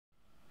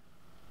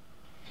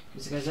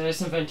because I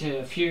just invented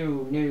a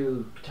few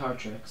new guitar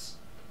tricks.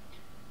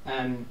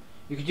 You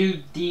could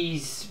do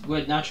these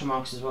with natural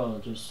marks as well,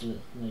 just to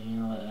let you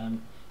know.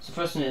 So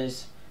first one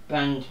is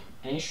bend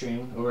any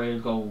string, or I'll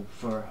go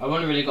for. I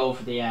wouldn't really go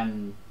for the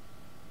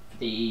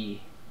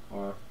E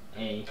or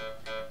A,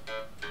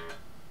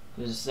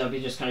 because that'll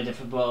be just kind of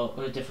difficult.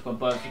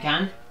 But if you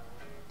can,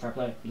 fair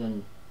play.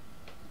 Then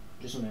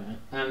do something like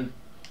that.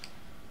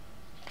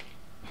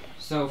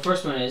 So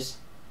first one is,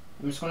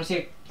 I'm just going to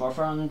take 4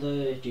 on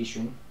the G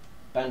string,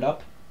 bend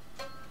up,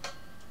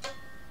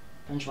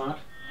 benchmark,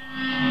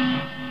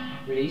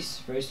 release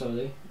very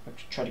slowly. I'll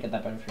try to get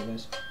that better for you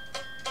guys.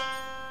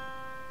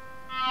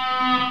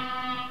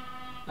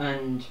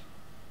 And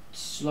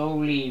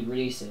slowly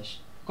release it.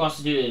 You can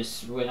also do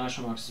this with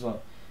natural marks as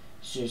well.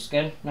 So just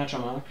get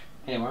natural mark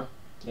anywhere,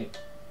 like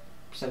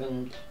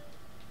 7th,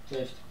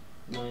 5th,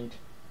 9th.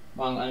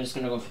 Well, I'm just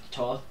going to go for the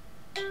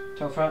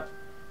toe fret,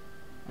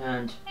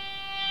 and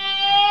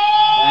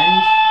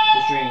bend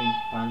the string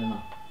behind them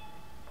up,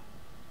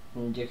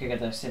 and you can get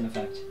the same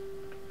effect.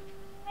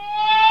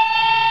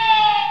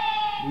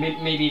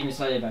 Maybe even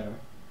slightly better.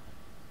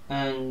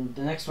 And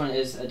the next one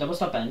is a double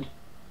stop bend.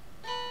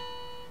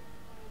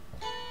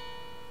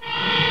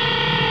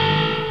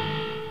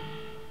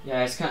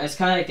 Yeah, it's kind of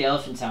like the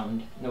elephant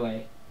sound in a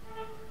way,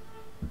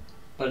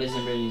 but it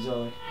isn't really as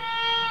well.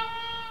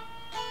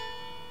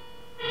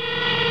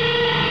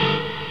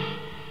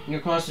 You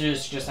can also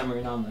just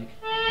hammering on like.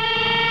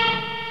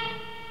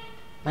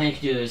 And you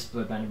can do this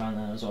with bending band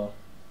as well.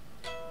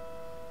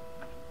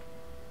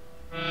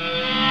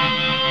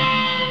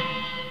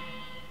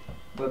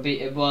 But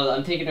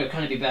I'm thinking it would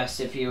kind of be best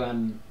if you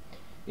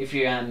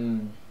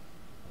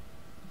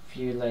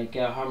like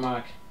get a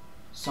harmonic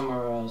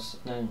somewhere else,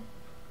 then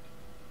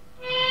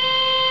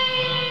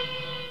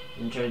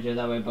and try to do it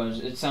that way. But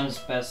it sounds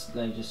best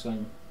like just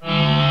going.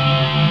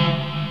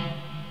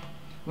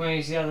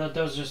 Anyways, yeah,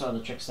 those are just all the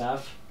tricks I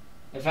have.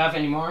 If I have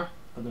any more,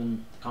 put them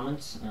in the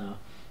comments.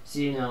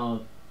 See you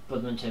now.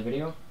 Put them into a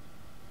video.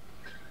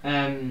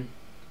 Yeah,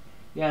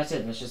 that's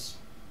it. That's just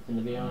in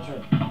the video. That's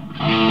right.